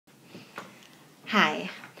Hi.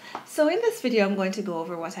 So in this video, I'm going to go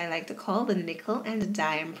over what I like to call the nickel and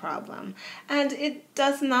dime problem. And it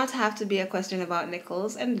does not have to be a question about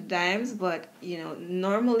nickels and dimes, but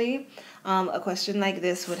normally a question like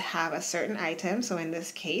this would have a certain item. So in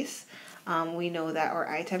this case, we know that our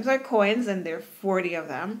items are coins and there are 40 of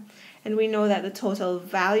them. And we know that the total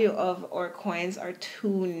value of our coins are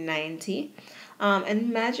 $2.90. And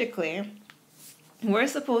magically, we're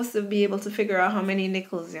supposed to be able to figure out how many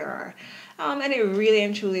nickels there are. And it really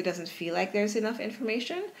and truly doesn't feel like there's enough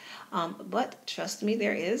information. But trust me,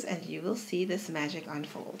 there is, and you will see this magic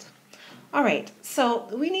unfold. All right, so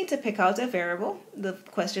we need to pick out a variable. The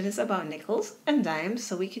question is about nickels and dimes,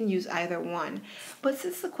 so we can use either one. But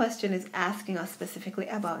since the question is asking us specifically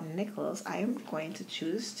about nickels, I am going to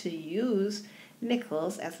choose to use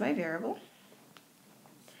nickels as my variable.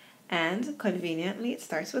 And conveniently, it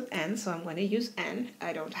starts with n, so I'm going to use n.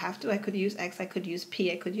 I don't have to. I could use x, I could use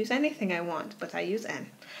p, I could use anything I want, but I use n.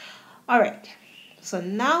 All right, so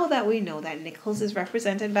now that we know that nickels is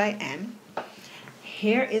represented by n,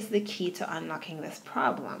 here is the key to unlocking this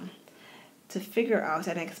problem, to figure out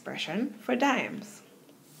an expression for dimes.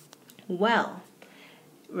 Well,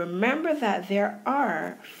 remember that there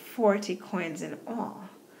are 40 coins in all,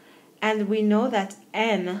 and we know that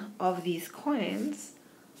n of these coins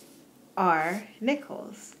are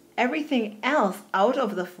nickels. Everything else out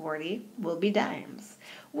of the 40 will be dimes,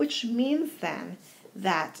 which means then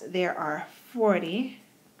that there are 40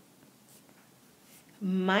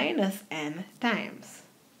 minus n dimes.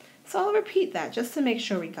 So I'll repeat that just to make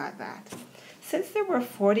sure we got that. Since there were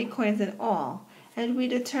 40 coins in all, and we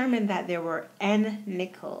determined that there were n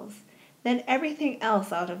nickels, then everything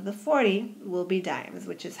else out of the 40 will be dimes,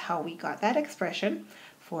 which is how we got that expression,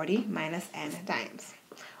 40 minus n dimes.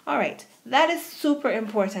 All right, that is super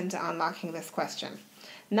important to unlocking this question.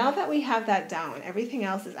 Now that we have that down, everything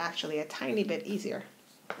else is actually a tiny bit easier.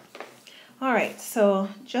 All right, so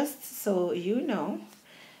just so you know,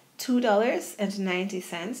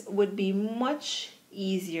 $2.90 would be much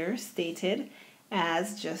easier stated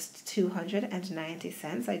as just 290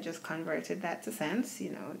 cents. I just converted that to cents,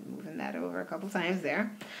 moving that over a couple times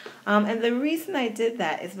there. And the reason I did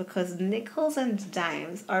that is because nickels and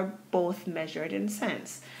dimes are both measured in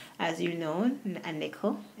cents. As you know, a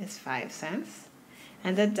nickel is 5 cents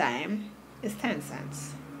and a dime is 10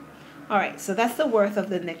 cents. All right, so that's the worth of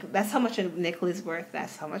the nickel. That's how much a nickel is worth.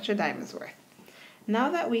 That's how much a dime is worth. Now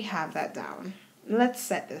that we have that down, let's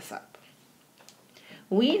set this up.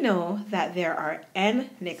 We know that there are n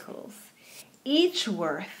nickels, each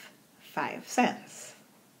worth 5 cents.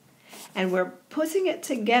 And we're putting it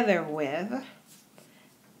together with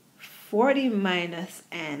 40 minus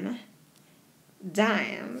n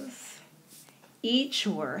dimes, each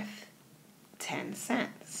worth 10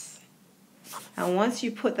 cents. And once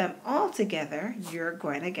you put them all together, you're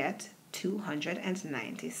going to get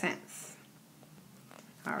 290 cents.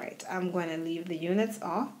 All right, I'm going to leave the units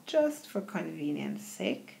off just for convenience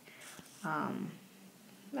sake.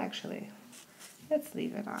 Actually, let's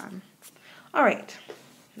leave it on. All right,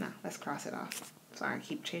 now let's cross it off. Sorry, I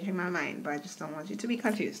keep changing my mind, but I just don't want you to be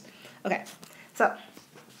confused. Okay, so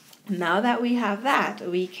now that we have that,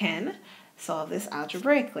 we can solve this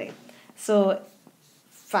algebraically. So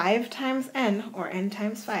 5 times n, or n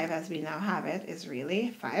times 5 as we now have it, is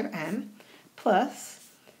really 5n plus,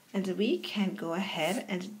 and we can go ahead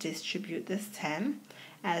and distribute this 10.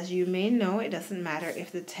 As you may know, it doesn't matter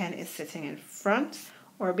if the 10 is sitting in front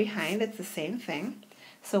or behind, it's the same thing.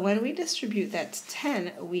 So when we distribute that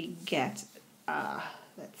 10, we get,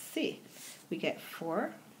 let's see, we get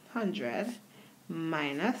 400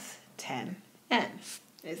 minus 10n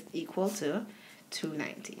is equal to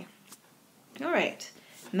 290. All right,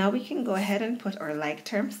 now we can go ahead and put our like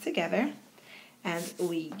terms together, and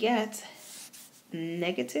we get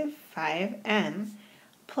negative 5n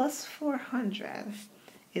plus 400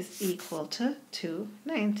 is equal to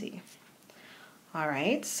 290. All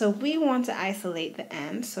right, so we want to isolate the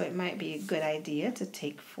n, so it might be a good idea to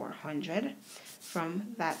take 400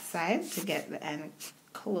 from that side to get the n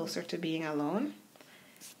closer to being alone.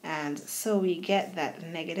 And so we get that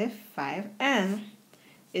negative 5n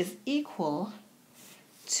is equal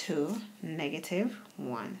to negative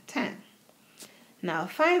 110. Now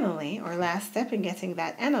finally, our last step in getting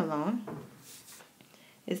that n alone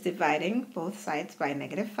is dividing both sides by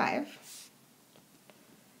negative 5.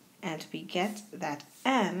 And we get that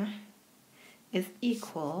n is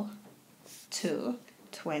equal to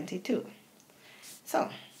 22. So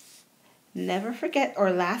never forget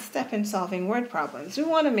our last step in solving word problems. We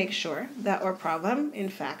want to make sure that our problem, in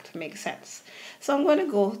fact, makes sense. So I'm going to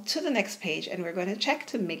go to the next page and we're going to check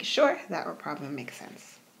to make sure that our problem makes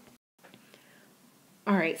sense.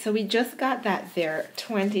 All right, so we just got that there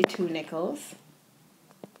 22 nickels,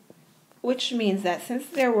 which means that since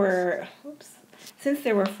there were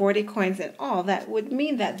 40 coins in all, that would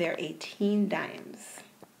mean that there are 18 dimes.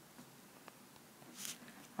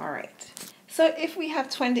 All right, so if we have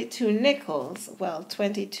 22 nickels, well,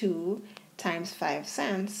 22 times 5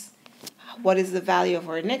 cents, what is the value of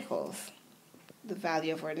our nickels? The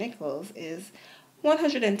value of our nickels is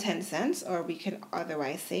 110 cents, or we can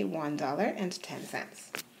otherwise say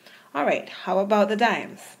 $1.10. All right, how about the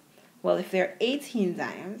dimes? Well, if there are 18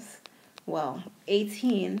 dimes, well,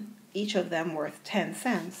 18, each of them worth 10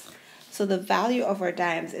 cents. So the value of our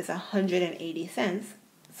dimes is 180 cents.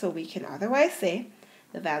 So we can otherwise say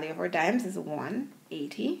the value of our dimes is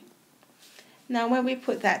 180. Now when we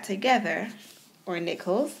put that together, our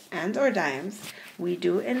nickels and our dimes, we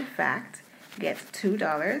do in fact get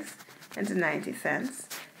 $2.90.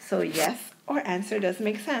 So yes, our answer does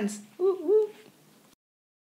make sense. Ooh.